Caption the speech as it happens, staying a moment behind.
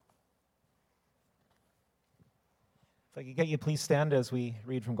If I could get you, please stand as we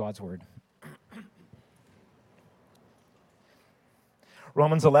read from God's Word.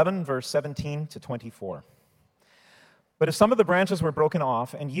 Romans 11, verse 17 to 24. But if some of the branches were broken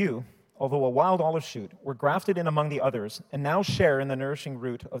off, and you, although a wild olive shoot, were grafted in among the others, and now share in the nourishing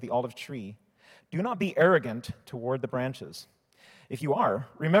root of the olive tree, do not be arrogant toward the branches. If you are,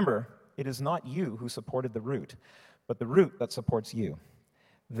 remember, it is not you who supported the root, but the root that supports you.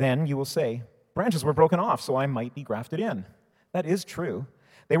 Then you will say, branches were broken off, so I might be grafted in. That is true.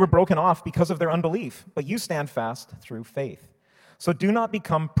 They were broken off because of their unbelief, but you stand fast through faith. So do not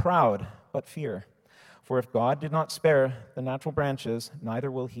become proud, but fear. For if God did not spare the natural branches,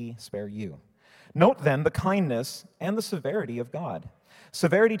 neither will he spare you. Note then the kindness and the severity of God.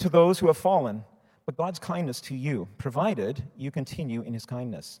 Severity to those who have fallen, but God's kindness to you, provided you continue in his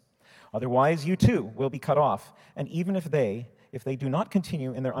kindness. Otherwise you too will be cut off, and even if they do not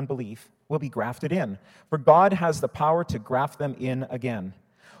continue in their unbelief, will be grafted in. For God has the power to graft them in again.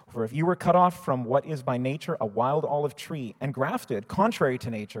 For if you were cut off from what is by nature a wild olive tree and grafted, contrary to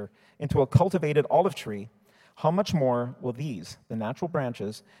nature, into a cultivated olive tree, how much more will these, the natural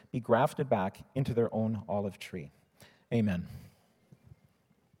branches, be grafted back into their own olive tree? Amen.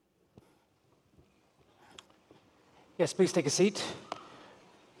 Yes, please take a seat.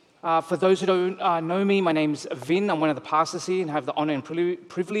 For those who don't know me, my name's Vin. I'm one of the pastors here and have the honor and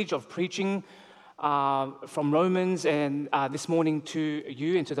privilege of preaching from Romans and this morning to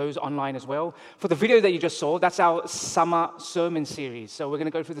you and to those online as well. For the video that you just saw, that's our summer sermon series. So we're going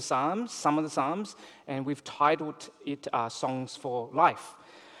to go through the Psalms, some of the Psalms, and we've titled it Songs for Life.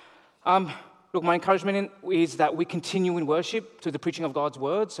 Look, my encouragement is that we continue in worship through the preaching of God's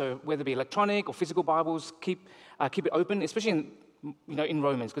word. So whether it be electronic or physical Bibles, keep it open, especially in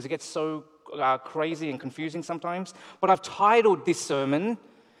Romans, because it gets so crazy and confusing sometimes. But I've titled this sermon,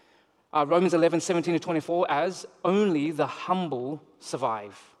 Romans 11, 17 to 24, as Only the Humble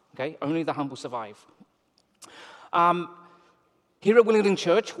Survive. Okay, only the humble survive. Here at Willingdon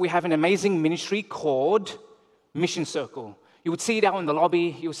Church, we have an amazing ministry called Mission Circle. You would see it out in the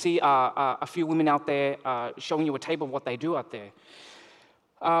lobby. You'll see a few women out there showing you a table of what they do out there.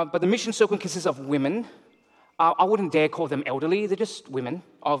 But the Mission Circle consists of women. I wouldn't dare call them elderly. They're just women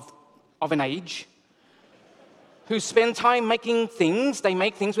of an age who spend time making things. They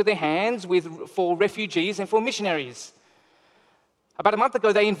make things with their hands for refugees and for missionaries. About a month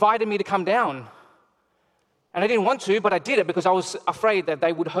ago, they invited me to come down. And I didn't want to, but I did it because I was afraid that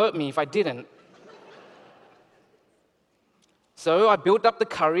they would hurt me if I didn't. So I built up the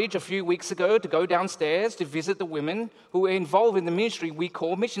courage a few weeks ago to go downstairs to visit the women who were involved in the ministry we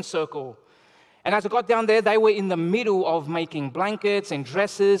call Mission Circle. And as I got down there, they were in the middle of making blankets and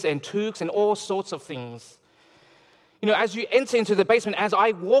dresses and toques and all sorts of things. As you enter into the basement, as I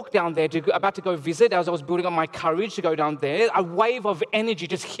walked down there about to go visit, as I was building up my courage to go down there, a wave of energy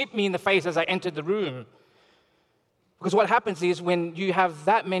just hit me in the face as I entered the room. Because what happens is when you have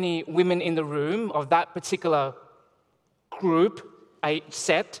that many women in the room of that particular group, a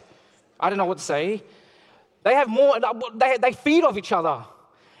set, I don't know what to say, they have more, they feed off each other.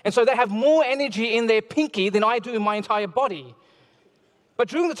 And so they have more energy in their pinky than I do in my entire body. But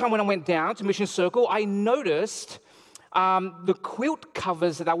during the time when I went down to Mission Circle, I noticed the quilt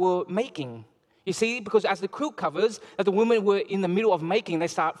covers that they were making. You see, because as the quilt covers that the women were in the middle of making, they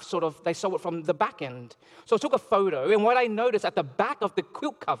saw it from the back end. So I took a photo, and what I noticed at the back of the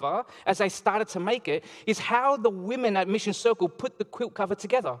quilt cover, as they started to make it, is how the women at Mission Circle put the quilt cover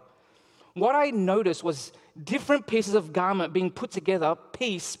together. What I noticed was different pieces of garment being put together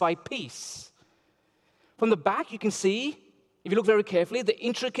piece by piece. From the back, you can see, if you look very carefully, the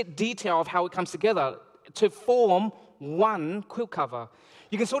intricate detail of how it comes together to form one quilt cover.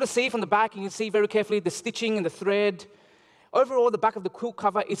 You can sort of see from the back, you can see very carefully the stitching and the thread. Overall, the back of the quilt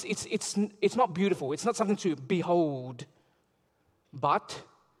cover, it's not beautiful. It's not something to behold. But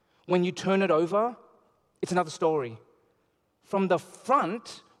when you turn it over, it's another story. From the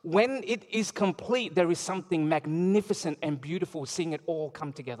front, when it is complete, there is something magnificent and beautiful seeing it all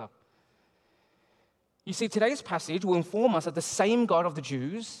come together. You see, today's passage will inform us that the same God of the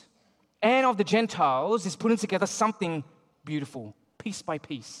Jews and of the Gentiles is putting together something beautiful, piece by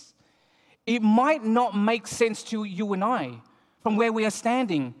piece. It might not make sense to you and I from where we are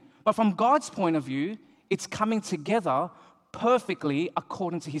standing, but from God's point of view, it's coming together perfectly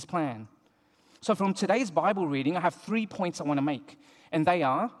according to his plan. So from today's Bible reading, I have 3 points I want to make. And they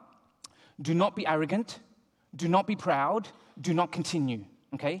are, do not be arrogant, do not be proud, do not continue.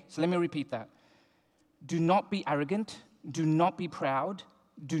 Okay? So let me repeat that. Do not be arrogant, do not be proud,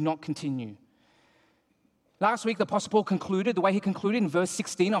 do not continue. Last week, the Apostle Paul concluded, the way he concluded in verse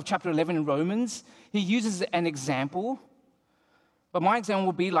 16 of chapter 11 in Romans, he uses an example. But my example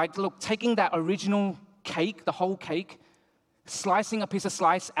would be like, look, taking that original cake, the whole cake, slicing a piece of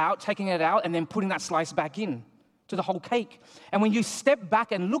slice out, taking it out, and then putting that slice back in to the whole cake. And when you step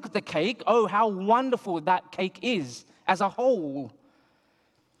back and look at the cake, oh, how wonderful that cake is as a whole.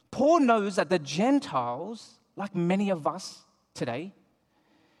 Paul knows that the Gentiles, like many of us today,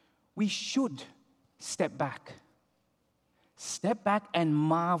 we should step back. Step back and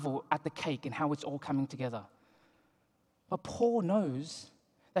marvel at the cake and how it's all coming together. But Paul knows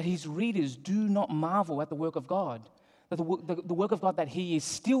that his readers do not marvel at the work of God, that the work of God that he is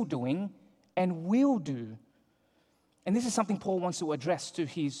still doing and will do. And this is something Paul wants to address to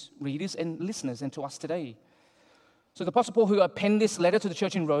his readers and listeners and to us today. So the Apostle Paul, who penned this letter to the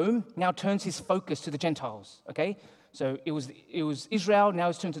church in Rome, now turns his focus to the Gentiles, okay? So it was Israel, now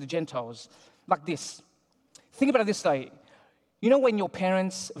it's turned to the Gentiles. Like this. Think about it this way. You know when your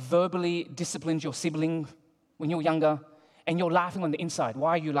parents verbally disciplined your sibling when you were younger and you're laughing on the inside?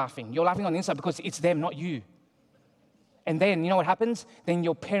 Why are you laughing? You're laughing on the inside because it's them, not you. And then, you know what happens? Then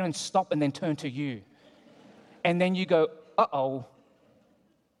your parents stop and then turn to you. And then you go, uh-oh,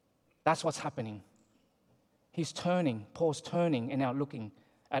 that's what's happening. He's turning, Paul's turning and now looking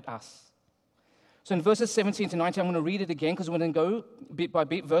at us. So in verses 17 to 19, I'm going to read it again because we're going to go bit by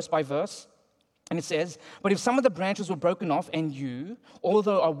bit, verse by verse. And it says, "But if some of the branches were broken off and you,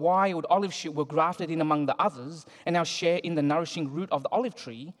 although a wild olive shoot, were grafted in among the others and now share in the nourishing root of the olive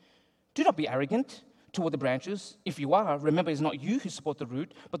tree, do not be arrogant toward the branches. If you are, remember it's not you who support the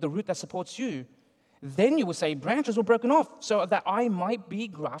root, but the root that supports you. Then you will say, branches were broken off so that I might be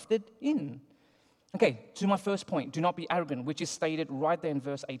grafted in." Okay, to my first point, do not be arrogant, which is stated right there in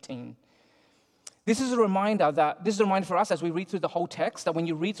verse 18. This is a reminder for us as we read through the whole text, that when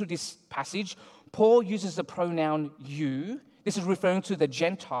you read through this passage, Paul uses the pronoun you. This is referring to the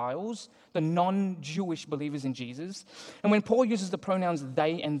Gentiles, the non-Jewish believers in Jesus. And when Paul uses the pronouns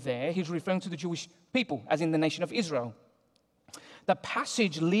they and their, he's referring to the Jewish people, as in the nation of Israel. The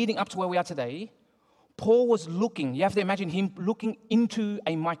passage leading up to where we are today, Paul was looking, you have to imagine him looking into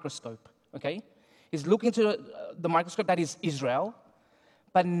a microscope, okay? He's looking into the microscope that is Israel.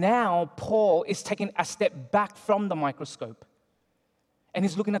 But now Paul is taking a step back from the microscope and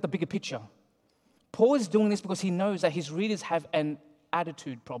he's looking at the bigger picture. Paul is doing this because he knows that his readers have an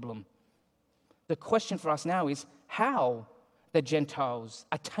attitude problem. The question for us now is how the Gentiles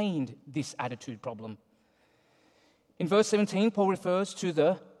attained this attitude problem. In verse 17, Paul refers to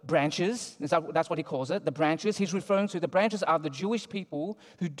the branches. That's what he calls it, the branches. He's referring to the branches are the Jewish people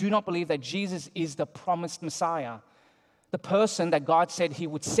who do not believe that Jesus is the promised Messiah, the person that God said he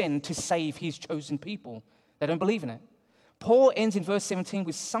would send to save his chosen people. They don't believe in it. Paul ends in verse 17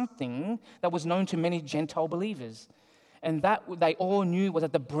 with something that was known to many Gentile believers. And that they all knew was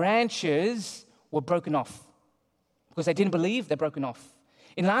that the branches were broken off. Because they didn't believe, they're broken off.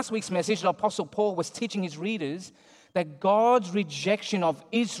 In last week's message, the Apostle Paul was teaching his readers that God's rejection of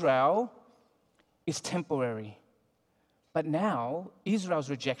Israel is temporary. But now, Israel's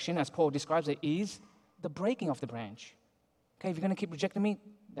rejection, as Paul describes it, is the breaking of the branch. Okay, if you're going to keep rejecting me,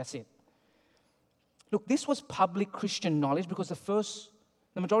 that's it. Look, this was public Christian knowledge because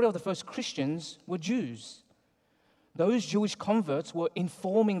the majority of the first Christians were Jews. Those Jewish converts were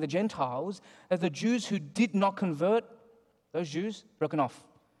informing the Gentiles that the Jews who did not convert, those Jews, broken off.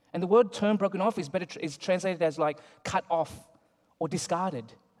 And the word term broken off is translated as like cut off or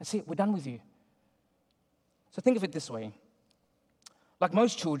discarded. That's it, we're done with you. So think of it this way. Like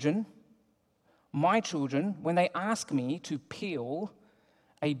most children, my children, when they ask me to peel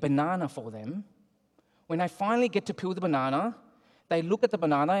a banana for them, when I finally get to peel the banana, they look at the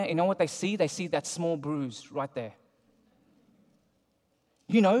banana, and you know what they see? They see that small bruise right there.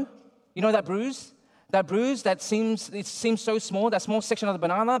 You know that bruise? That bruise that seems so small, that small section of the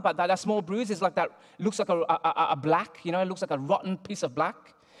banana, but that small bruise is like that, looks like a black, it looks like a rotten piece of black.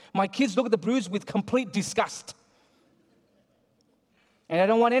 My kids look at the bruise with complete disgust. And I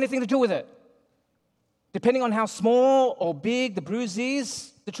don't want anything to do with it. Depending on how small or big the bruise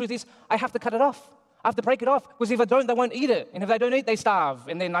is, the truth is, I have to cut it off. I have to break it off, because if I don't, they won't eat it. And if they don't eat, they starve,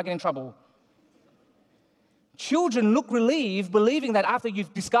 and then I get in trouble. Children look relieved, believing that after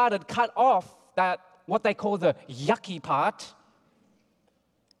you've discarded, cut off that, what they call the yucky part,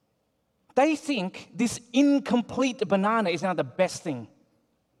 they think this incomplete banana is now the best thing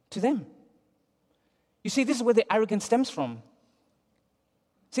to them. You see, this is where the arrogance stems from.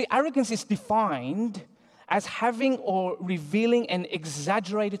 See, arrogance is defined as having or revealing an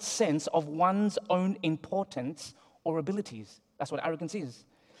exaggerated sense of one's own importance or abilities. That's what arrogance is.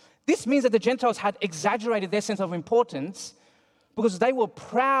 This means that the Gentiles had exaggerated their sense of importance because they were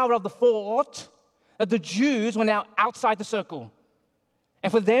proud of the thought that the Jews were now outside the circle.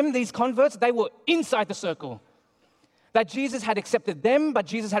 And for them, these converts, they were inside the circle. That Jesus had accepted them, but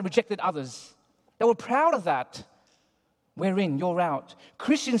Jesus had rejected others. They were proud of that. We're in, you're out.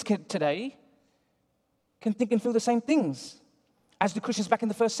 Christians today can think and feel the same things as the Christians back in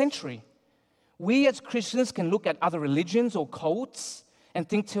the first century. We as Christians can look at other religions or cults and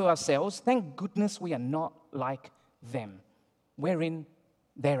think to ourselves, thank goodness we are not like them. We're in,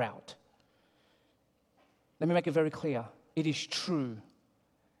 they're out. Let me make it very clear. It is true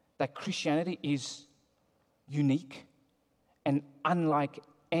that Christianity is unique and unlike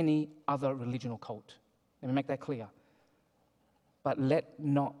any other religion or cult. Let me make that clear. But let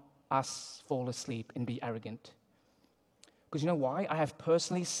not us fall asleep and be arrogant. Because you know why? I have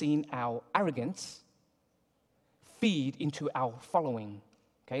personally seen our arrogance feed into our following.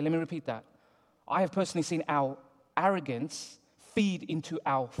 Okay, let me repeat that. I have personally seen our arrogance feed into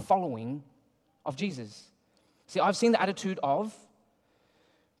our following of Jesus. See, I've seen the attitude of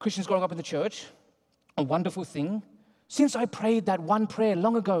Christians growing up in the church, a wonderful thing. Since I prayed that one prayer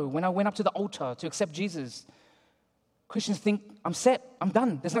long ago when I went up to the altar to accept Jesus, Christians think, I'm set, I'm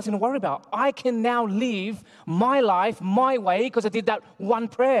done, there's nothing to worry about. I can now live my life my way because I did that one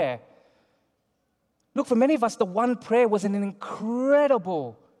prayer. Look, for many of us, the one prayer was an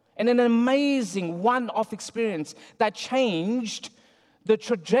incredible and an amazing one-off experience that changed the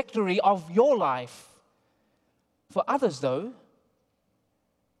trajectory of your life. For others, though,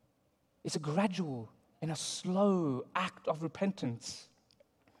 it's a gradual and a slow act of repentance.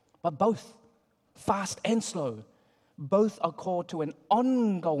 But both, fast and slow, both are called to an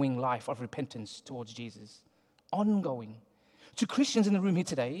ongoing life of repentance towards Jesus. Ongoing. To Christians in the room here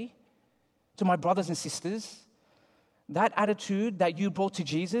today, to my brothers and sisters, that attitude that you brought to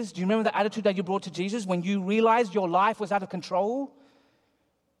Jesus, do you remember the attitude that you brought to Jesus when you realized your life was out of control?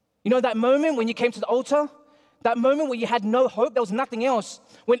 You know that moment when you came to the altar? That moment where you had no hope, there was nothing else.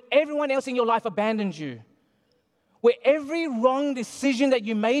 When everyone else in your life abandoned you. Where every wrong decision that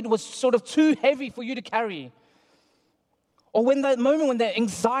you made was sort of too heavy for you to carry. Or when that moment when the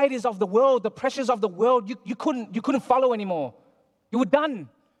anxieties of the world, the pressures of the world, you couldn't follow anymore. You were done.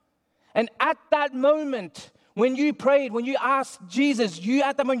 And at that moment, when you prayed, when you asked Jesus,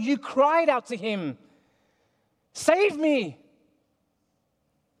 at that moment you cried out to him, save me.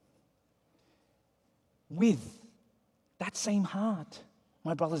 With that same heart,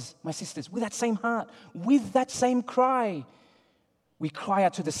 my brothers, my sisters, with that same heart, with that same cry, we cry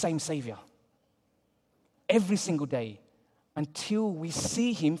out to the same Savior. Every single day, until we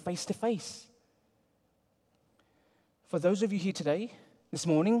see him face to face. For those of you here today, this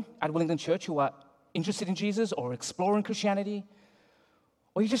morning at Willingdon Church who are interested in Jesus or exploring Christianity,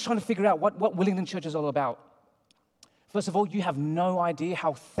 or you're just trying to figure out what Willingdon Church is all about, first of all, you have no idea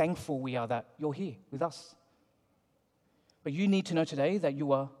how thankful we are that you're here with us. But you need to know today that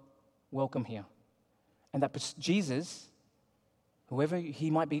you are welcome here. And that Jesus, whoever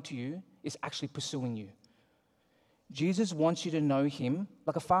he might be to you, is actually pursuing you. Jesus wants you to know him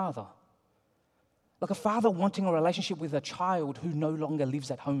like a father. Like a father wanting a relationship with a child who no longer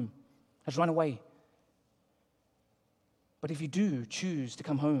lives at home, has run away. But if you do choose to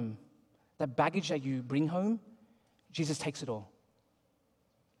come home, that baggage that you bring home, Jesus takes it all.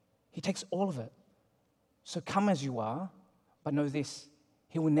 He takes all of it. So come as you are, but know this,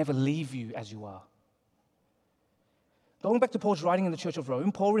 he will never leave you as you are. Going back to Paul's writing in the Church of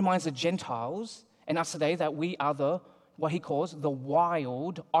Rome, Paul reminds the Gentiles and us today that we are what he calls the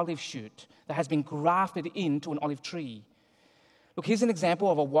wild olive shoot that has been grafted into an olive tree. Look, here's an example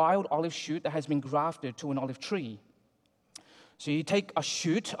of a wild olive shoot that has been grafted to an olive tree. So you take a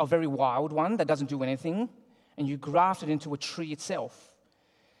shoot, a very wild one that doesn't do anything, and you graft it into a tree itself.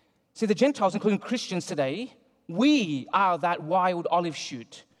 See, the Gentiles, including Christians today, we are that wild olive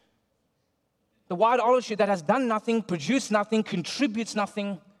shoot. The wild olive shoot that has done nothing, produced nothing, contributes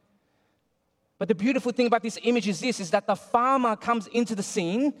nothing. But the beautiful thing about this image is that the farmer comes into the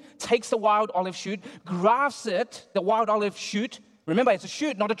scene, takes the wild olive shoot, grafts it, the wild olive shoot, remember it's a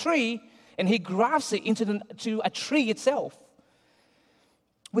shoot, not a tree, and he grafts it into a tree itself.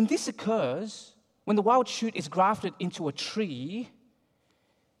 When this occurs, when the wild shoot is grafted into a tree,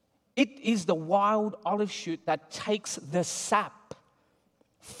 it is the wild olive shoot that takes the sap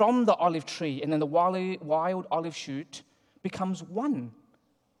from the olive tree, and then the wild olive shoot becomes one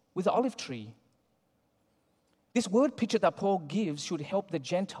with the olive tree. This word picture that Paul gives should help the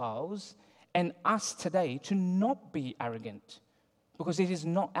Gentiles and us today to not be arrogant, because it is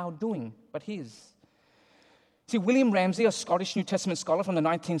not our doing, but his. See, William Ramsay, a Scottish New Testament scholar from the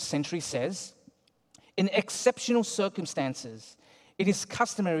 19th century, says, in exceptional circumstances, it is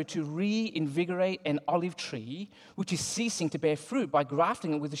customary to reinvigorate an olive tree which is ceasing to bear fruit by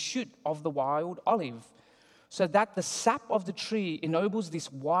grafting it with a shoot of the wild olive, so that the sap of the tree ennobles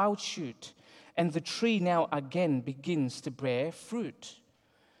this wild shoot, and the tree now again begins to bear fruit.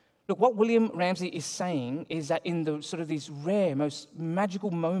 Look, what William Ramsay is saying is that in the sort of these rare, most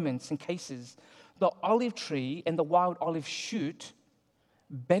magical moments and cases, the olive tree and the wild olive shoot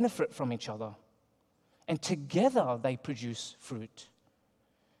benefit from each other, and together they produce fruit.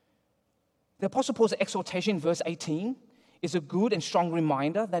 The Apostle Paul's exhortation, verse 18, is a good and strong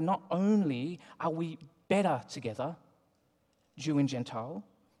reminder that not only are we better together, Jew and Gentile,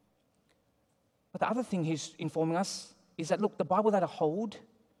 but the other thing he's informing us is that, look, the Bible that I hold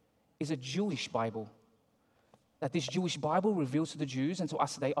is a Jewish Bible. That this Jewish Bible reveals to the Jews and to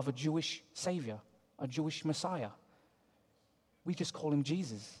us today of a Jewish Savior, a Jewish Messiah. We just call him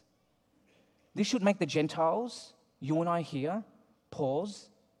Jesus. This should make the Gentiles, you and I here, pause,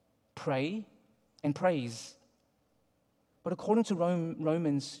 pray, and praise. But according to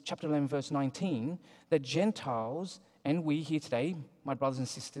Romans chapter 11, verse 19, the Gentiles and we here today, my brothers and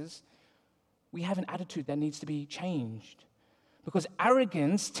sisters, we have an attitude that needs to be changed. Because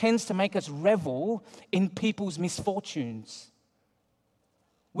arrogance tends to make us revel in people's misfortunes.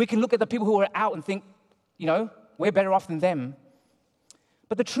 We can look at the people who are out and think, we're better off than them.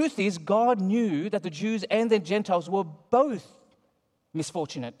 But the truth is, God knew that the Jews and the Gentiles were both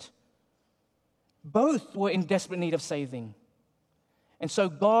misfortunate. Both were in desperate need of saving. And so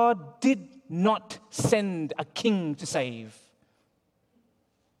God did not send a king to save,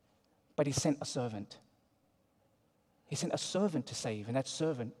 but he sent a servant. He sent a servant to save, and that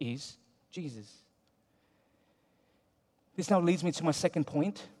servant is Jesus. This now leads me to my second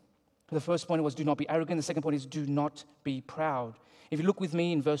point. The first point was do not be arrogant. The second point is do not be proud. If you look with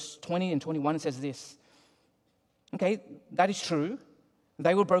me in verse 20 and 21, it says this. Okay, that is true.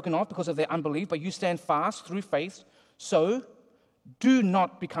 They were broken off because of their unbelief, but you stand fast through faith. So do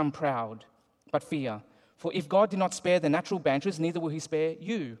not become proud, but fear. For if God did not spare the natural branches, neither will he spare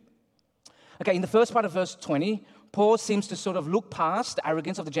you. Okay, in the first part of verse 20, Paul seems to sort of look past the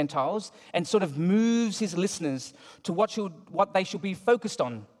arrogance of the Gentiles and sort of moves his listeners to what they should be focused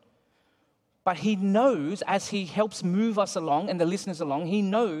on. But he knows, as he helps move us along and the listeners along, he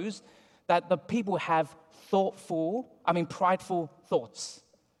knows that the people have prideful thoughts.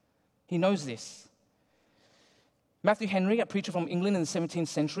 He knows this. Matthew Henry, a preacher from England in the 17th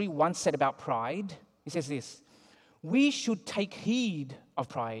century, once said about pride, he says this, "We should take heed of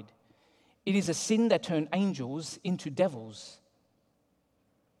pride. It is a sin that turned angels into devils."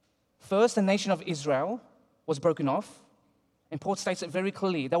 First, the nation of Israel was broken off, and Paul states it very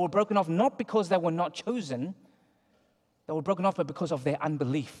clearly. They were broken off not because they were not chosen, they were broken off but because of their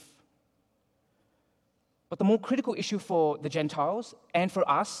unbelief. But the more critical issue for the Gentiles and for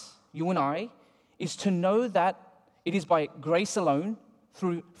us, you and I, is to know that it is by grace alone,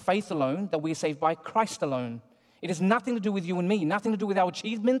 through faith alone, that we are saved by Christ alone. It has nothing to do with you and me, nothing to do with our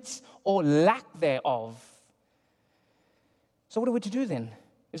achievements or lack thereof. So what are we to do then?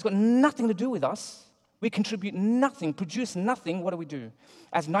 It's got nothing to do with us. We contribute nothing, produce nothing. What do?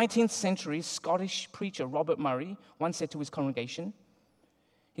 As 19th century Scottish preacher Robert Murray once said to his congregation,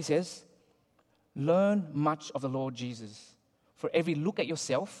 he says, "Learn much of the Lord Jesus. For every look at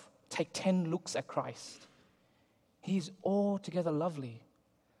yourself, take 10 looks at Christ. He is altogether lovely,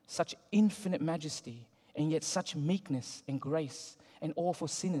 such infinite majesty, and yet such meekness and grace, and all for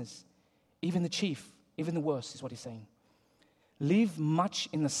sinners, even the chief, even the worst," is what he's saying. "Live much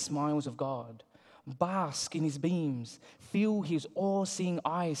in the smiles of God. Bask in his beams. Feel his all-seeing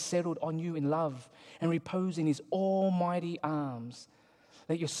eyes settled on you in love, and repose in his almighty arms.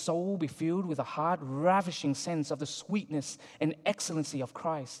 Let your soul be filled with a heart-ravishing sense of the sweetness and excellency of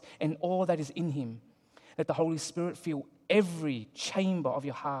Christ and all that is in him. Let the Holy Spirit fill every chamber of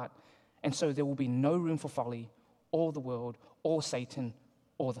your heart, and so there will be no room for folly, or the world, or Satan,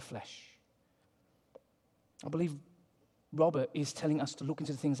 or the flesh." I believe Robert is telling us to look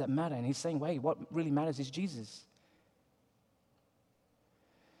into the things that matter, and he's saying, wait, what really matters is Jesus.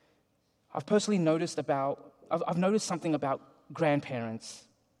 I've noticed something about grandparents.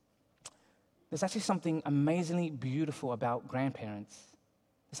 There's actually something amazingly beautiful about grandparents.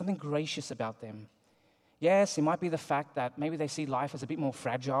 There's something gracious about them. Yes, it might be the fact that maybe they see life as a bit more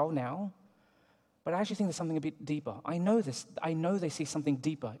fragile now, but I actually think there's something a bit deeper. I know this. I know they see something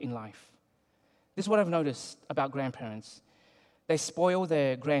deeper in life. This is what I've noticed about grandparents. They spoil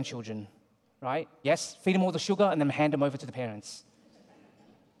their grandchildren, right? Yes, feed them all the sugar and then hand them over to the parents.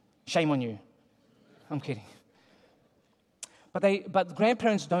 Shame on you. I'm kidding. But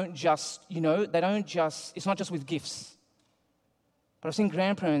grandparents don't just, it's not just with gifts. But I've seen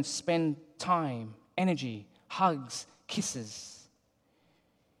grandparents spend time, energy, hugs, kisses.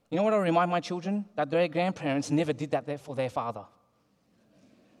 You know what I remind my children? That their grandparents never did that for their father.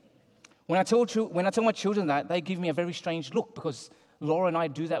 When I tell my children that, they give me a very strange look because Laura and I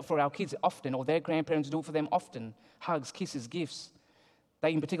do that for our kids often, or their grandparents do it for them often. Hugs, kisses, gifts.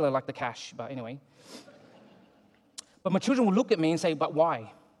 They in particular like the cash, but anyway. But my children will look at me and say, but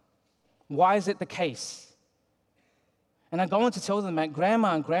why? Why is it the case? And I go on to tell them that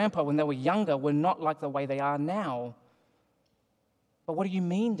Grandma and Grandpa, when they were younger, were not like the way they are now. But what do you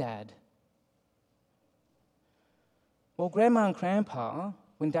mean, Dad? Well, Grandma and Grandpa,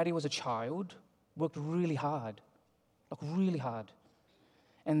 when Daddy was a child, worked really hard.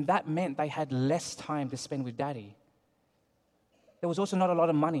 And that meant they had less time to spend with Daddy. There was also not a lot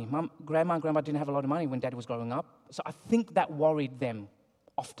of money. Grandma and Grandpa didn't have a lot of money when Daddy was growing up. So I think that worried them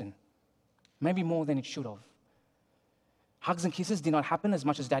often. Maybe more than it should have. Hugs and kisses did not happen as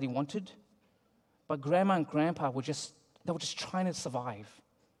much as Daddy wanted. But Grandma and Grandpa were just trying to survive.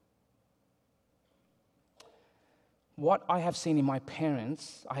 What I have seen in my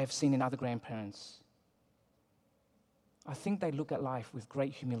parents, I have seen in other grandparents. I think they look at life with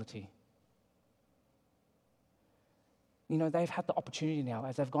great humility. They've had the opportunity now,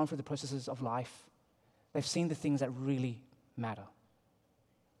 as they've gone through the processes of life, they've seen the things that really matter.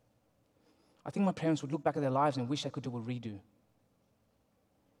 I think my parents would look back at their lives and wish they could do a redo.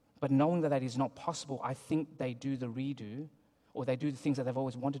 But knowing that is not possible, I think they do the redo, or they do the things that they've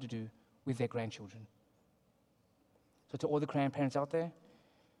always wanted to do with their grandchildren. So to all the grandparents out there,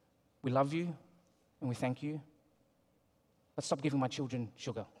 we love you and we thank you. But stop giving my children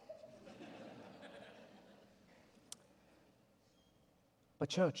sugar. But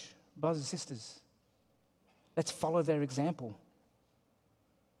church, brothers and sisters, let's follow their example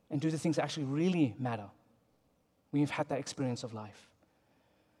and do the things that actually really matter when you've had that experience of life.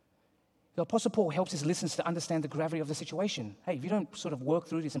 The Apostle Paul helps his listeners to understand the gravity of the situation. Hey, if you don't sort of work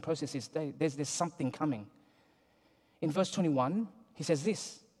through this and process this, there's something coming. In verse 21, he says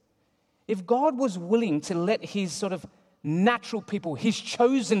this: if God was willing to let his sort of natural people, his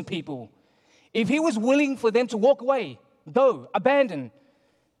chosen people, if he was willing for them to walk away, go, abandon,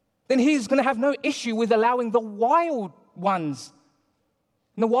 then he's going to have no issue with allowing the wild ones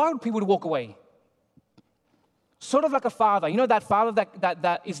and the wild people to walk away. Sort of like a father. You know that father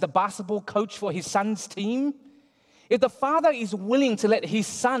that is the basketball coach for his son's team? If the father is willing to let his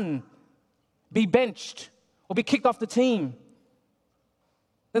son be benched or be kicked off the team,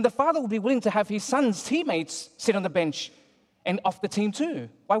 then the father will be willing to have his son's teammates sit on the bench and off the team too.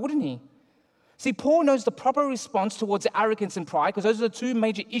 Why wouldn't he? See, Paul knows the proper response towards arrogance and pride, because those are the two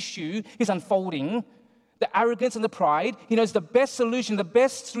major issues he's unfolding, the arrogance and the pride. He knows the best solution, the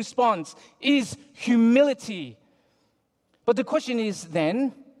best response is humility. But the question is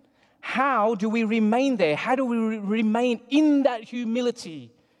then, how do we remain there? How do we remain in that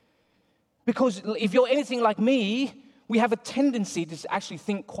humility? Because if you're anything like me, we have a tendency to actually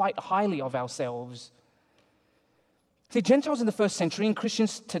think quite highly of ourselves. See, Gentiles in the first century and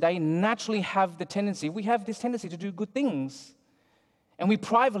Christians today naturally have this tendency to do good things. And we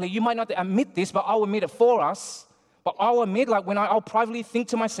privately, you might not admit this, but I'll admit it for us. But I'll admit, like when I'll privately think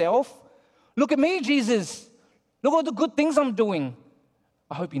to myself, look at me, Jesus. Look at all the good things I'm doing.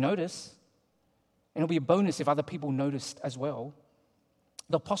 I hope you notice. And it'll be a bonus if other people noticed as well.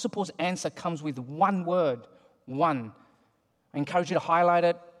 The Apostle Paul's answer comes with one word, one. I encourage you to highlight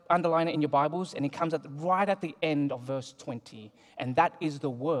it, underline it in your Bibles, and it comes right at the end of verse 20. And that is the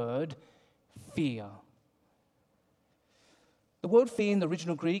word fear. The word fear in the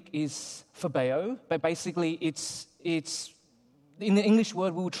original Greek is phobeo, but basically it's in the English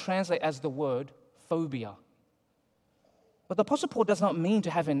word we would translate as the word phobia. But the Apostle Paul does not mean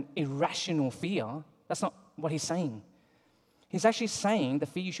to have an irrational fear. That's not what he's saying. He's actually saying the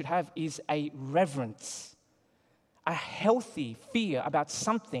fear you should have is a reverence, a healthy fear about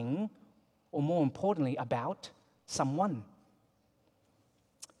something, or more importantly, about someone.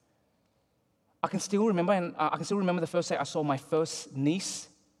 I can still remember the first day I saw my first niece,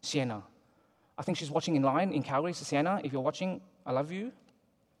 Sienna. I think she's watching in line in Calgary. So Sienna, if you're watching, I love you.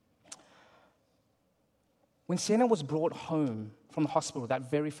 When Sienna was brought home from the hospital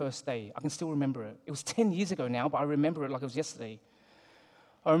that very first day, I can still remember it. It was 10 years ago now, but I remember it like it was yesterday.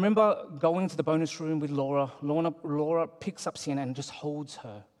 I remember going to the bonus room with Laura. Laura picks up Sienna and just holds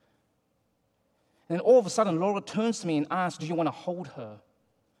her. And then all of a sudden, Laura turns to me and asks, do you want to hold her?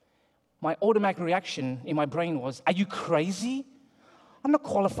 My automatic reaction in my brain was, are you crazy? I'm not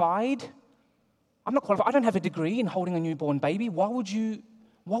qualified. I'm not qualified. I don't have a degree in holding a newborn baby. Why would you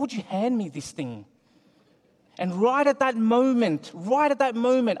hand me this thing? And right at that moment,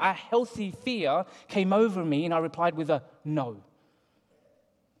 a healthy fear came over me, and I replied with a no.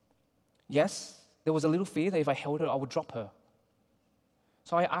 Yes, there was a little fear that if I held her, I would drop her.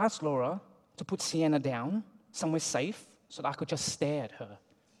 So I asked Laura to put Sienna down somewhere safe so that I could just stare at her.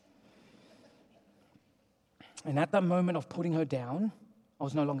 And at that moment of putting her down, I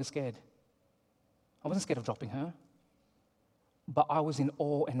was no longer scared. I wasn't scared of dropping her, but I was in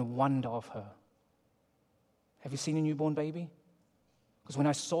awe and wonder of her. Have you seen a newborn baby? Because when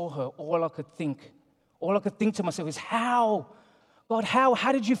I saw her, all I could think to myself is, how? God,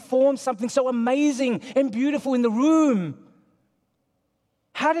 how did you form something so amazing and beautiful in the room?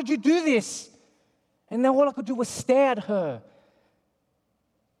 How did you do this? And then all I could do was stare at her.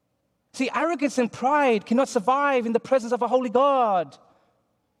 See, arrogance and pride cannot survive in the presence of a holy God.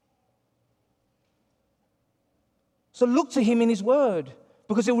 So look to him in his word,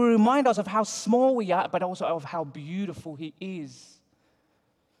 because it will remind us of how small we are, but also of how beautiful he is.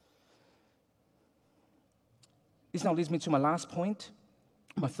 This now leads me to my last point,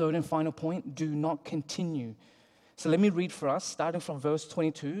 my third and final point: do not continue. So let me read for us, starting from verse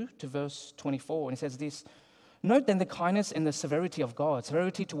 22 to verse 24. And it says this: note then the kindness and the severity of God,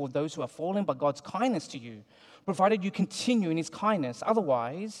 severity toward those who are fallen, but God's kindness to you, provided you continue in his kindness.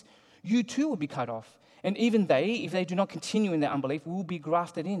 Otherwise, you too will be cut off. And even they, if they do not continue in their unbelief, will be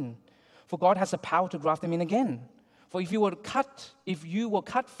grafted in. For God has the power to graft them in again. For if you were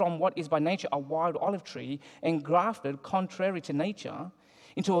cut from what is by nature a wild olive tree and grafted contrary to nature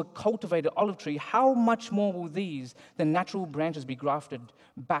into a cultivated olive tree, how much more will these, the natural branches, be grafted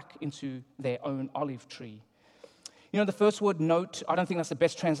back into their own olive tree? You know, the first word, note, I don't think that's the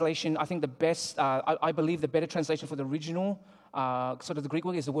best translation. I think the best, I believe the better translation for the original, sort of the Greek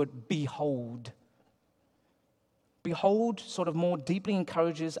word, is the word behold. Behold sort of more deeply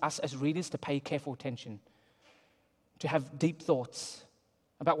encourages us as readers to pay careful attention, to have deep thoughts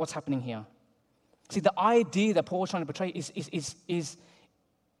about what's happening here. See, the idea that Paul is trying to portray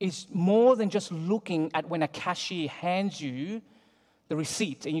is more than just looking at when a cashier hands you the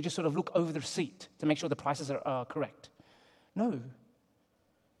receipt and you just sort of look over the receipt to make sure the prices are correct. No.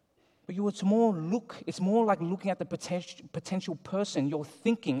 But it's more like looking at the potential person you're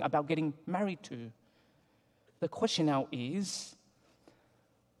thinking about getting married to. The question now is,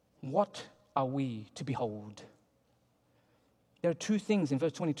 what are we to behold? There are two things in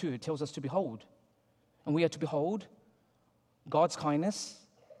verse 22 it tells us to behold. And we are to behold God's kindness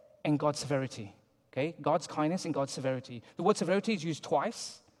and God's severity. Okay? God's kindness and God's severity. The word severity is used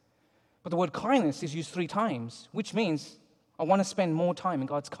twice, but the word kindness is used 3 times, which means I want to spend more time in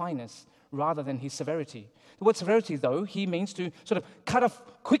God's kindness rather than his severity. The word severity, though, he means to sort of cut off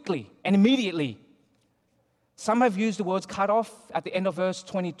quickly and immediately. Some have used the words cut off at the end of verse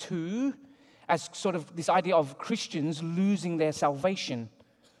 22 as sort of this idea of Christians losing their salvation.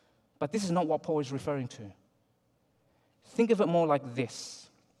 But this is not what Paul is referring to. Think of it more like this.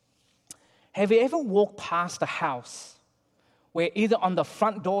 Have you ever walked past a house where either on the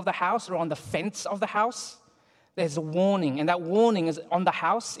front door of the house or on the fence of the house, there's a warning, and that warning is on the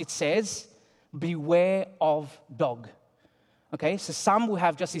house, it says, beware of dog. Okay, so some will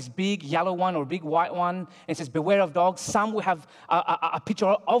have just this big yellow one or a big white one, and it says, beware of dogs. Some will have a picture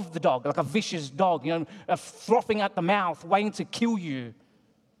of the dog, like a vicious dog, frothing at the mouth, waiting to kill you.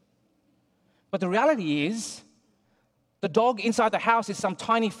 But the reality is, the dog inside the house is some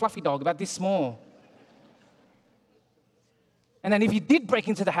tiny fluffy dog, about this small. And then if you did break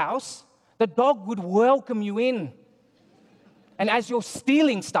into the house, the dog would welcome you in. And as you're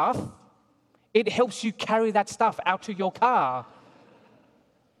stealing stuff, it helps you carry that stuff out to your car.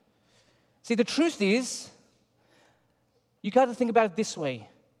 See, the truth is, you got to think about it this way.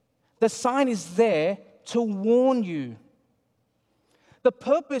 The sign is there to warn you. The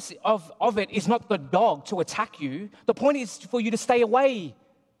purpose of it is not the dog to attack you. The point is for you to stay away.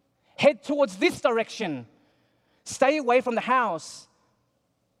 Head towards this direction. Stay away from the house.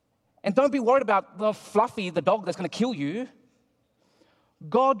 And don't be worried about the dog that's going to kill you.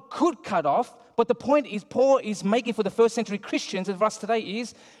 God could cut off, but the point is Paul is making for the first century Christians and for us today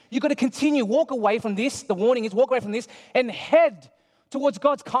is you've got to continue, walk away from this. The warning is walk away from this and head towards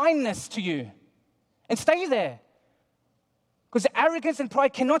God's kindness to you and stay there. Because arrogance and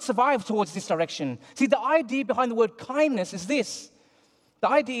pride cannot survive towards this direction. See, the idea behind the word kindness is this. The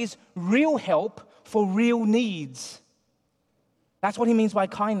idea is real help for real needs. That's what he means by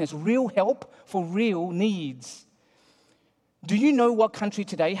kindness, real help for real needs. Do you know what country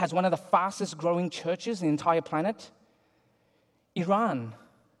today has one of the fastest growing churches in the entire planet? Iran.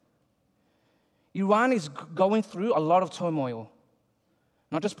 Iran is going through a lot of turmoil,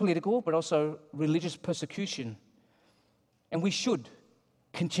 not just political, but also religious persecution. And we should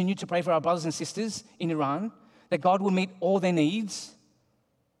continue to pray for our brothers and sisters in Iran, that God will meet all their needs.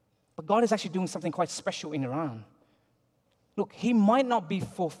 But God is actually doing something quite special in Iran. Look, He might not be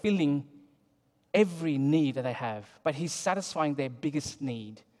fulfilling every need that they have, but He's satisfying their biggest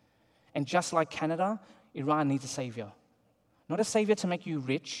need. And just like Canada, Iran needs a savior. Not a savior to make you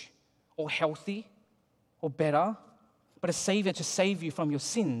rich or healthy or better, but a savior to save you from your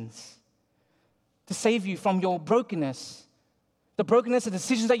sins, to save you from your brokenness, the brokenness of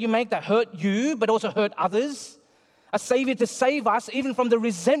decisions that you make that hurt you, but also hurt others. A savior to save us even from the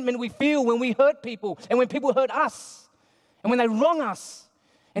resentment we feel when we hurt people and when people hurt us and when they wrong us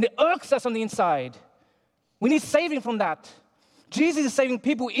and it irks us on the inside. We need saving from that. Jesus is saving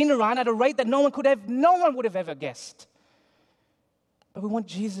people in Iran at a rate that no one would have ever guessed. But we want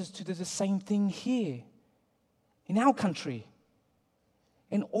Jesus to do the same thing here, in our country,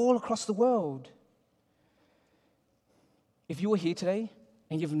 and all across the world. If you are here today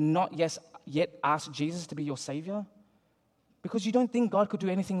and you've not yet asked Jesus to be your Savior, because you don't think God could do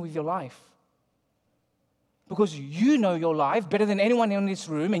anything with your life, because you know your life better than anyone in this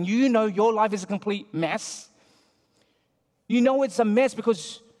room, and you know your life is a complete mess. You know it's a mess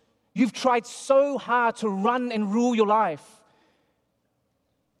because you've tried so hard to run and rule your life,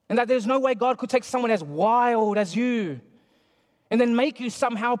 and that there's no way God could take someone as wild as you and then make you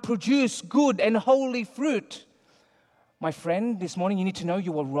somehow produce good and holy fruit. My friend, this morning you need to know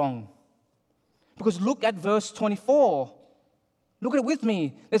you were wrong. Because look at verse 24. Look at it with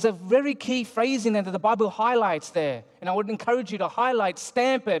me. There's a very key phrase in there that the Bible highlights there. And I would encourage you to highlight,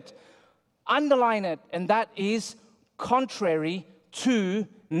 stamp it, underline it. And that is contrary to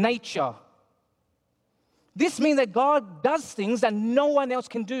nature. This means that God does things that no one else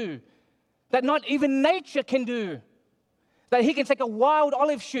can do, that not even nature can do. That He can take a wild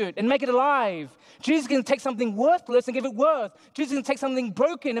olive shoot and make it alive. Jesus can take something worthless and give it worth. Jesus can take something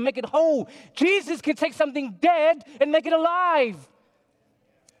broken and make it whole. Jesus can take something dead and make it alive.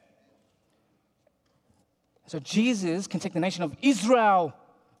 So Jesus can take the nation of Israel,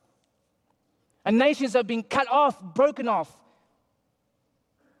 and nations that have been cut off, broken off,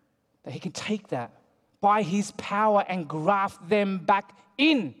 that He can take that by His power and graft them back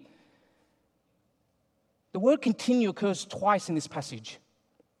in. The word continue occurs twice in this passage.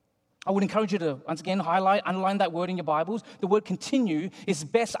 I would encourage you to, once again, highlight, underline that word in your Bibles. The word continue is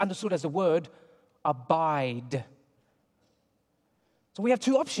best understood as the word abide. So we have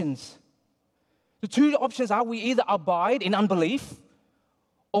two options. The two options are we either abide in unbelief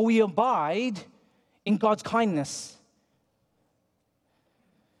or we abide in God's kindness.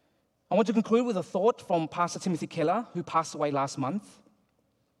 I want to conclude with a thought from Pastor Timothy Keller, who passed away last month.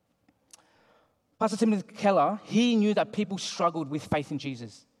 Pastor Timothy Keller, he knew that people struggled with faith in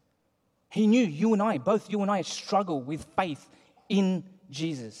Jesus. He knew both you and I struggle with faith in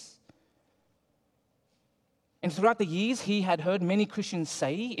Jesus. And throughout the years, he had heard many Christians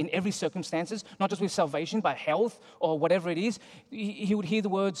say in every circumstances, not just with salvation, but health or whatever it is, he would hear the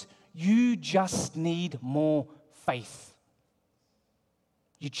words, "You just need more faith.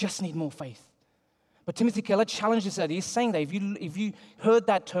 You just need more faith." But Timothy Keller challenges that. He's saying that if you heard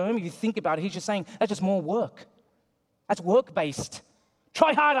that term, if you think about it, he's just saying that's just more work. That's work-based.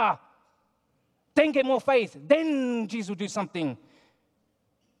 Try harder. Then get more faith. Then Jesus will do something.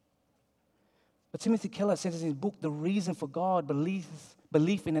 But Timothy Keller says in his book, The Reason for God,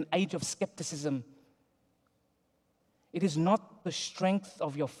 Belief in an Age of Skepticism. It is not the strength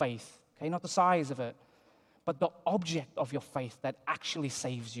of your faith, okay, not the size of it, but the object of your faith that actually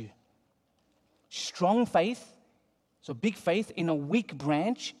saves you. Strong faith, so big faith in a weak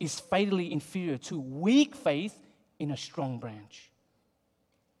branch is fatally inferior to weak faith in a strong branch.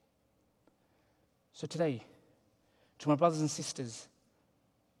 So today, to my brothers and sisters,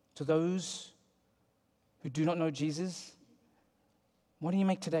 to those who do not know Jesus, what do you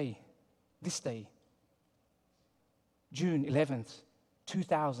make today, this day, June 11th,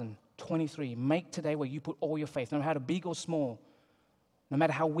 2023, make today where you put all your faith, no matter how big or small, no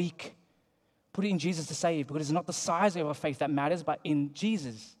matter how weak. Put it in Jesus to save, because it's not the size of your faith that matters, but in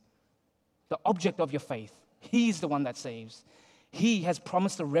Jesus, the object of your faith. He's the one that saves. He has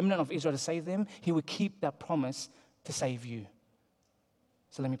promised the remnant of Israel to save them. He will keep that promise to save you.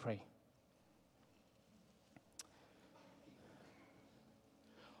 So let me pray.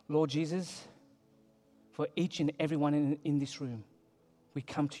 Lord Jesus, for each and everyone in this room, we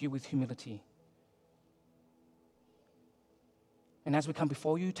come to you with humility. And as we come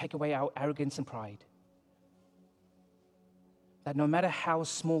before you, take away our arrogance and pride. that no matter how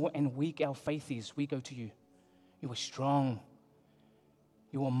small and weak our faith is, we go to you. You are strong.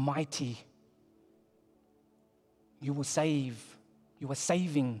 You are mighty. You will save. You are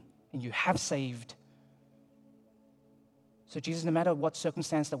saving, and you have saved. So Jesus, no matter what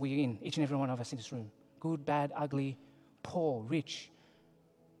circumstance that we're in, each and every one of us in this room, good, bad, ugly, poor, rich,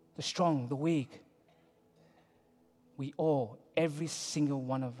 the strong, the weak, we all, every single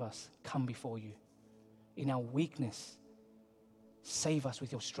one of us, come before you. In our weakness, save us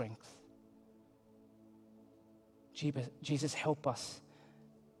with your strength. Jesus, help us.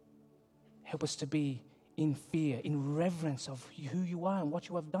 Help us to be in fear, in reverence of who you are and what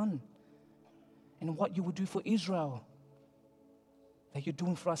you have done and what you will do for Israel that you're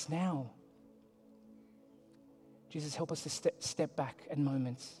doing for us now. Jesus, help us to step back at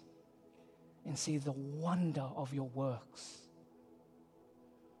moments and see the wonder of your works.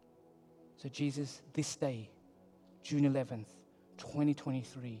 So Jesus, this day, June 11th,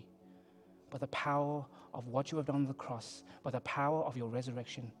 2023, by the power of what you have done on the cross, by the power of your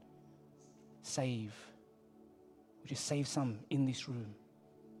resurrection, save. Would you save some in this room?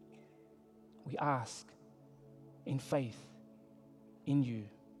 We ask in faith in you,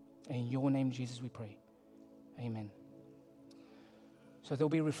 and in your name, Jesus, we pray. Amen. So there'll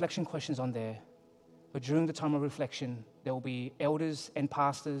be reflection questions on there, but during the time of reflection, there will be elders and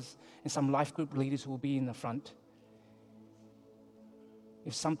pastors and some life group leaders who will be in the front.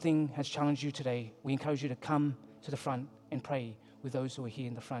 If something has challenged you today, we encourage you to come to the front and pray with those who are here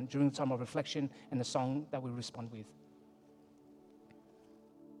in the front during the time of reflection and the song that we respond with.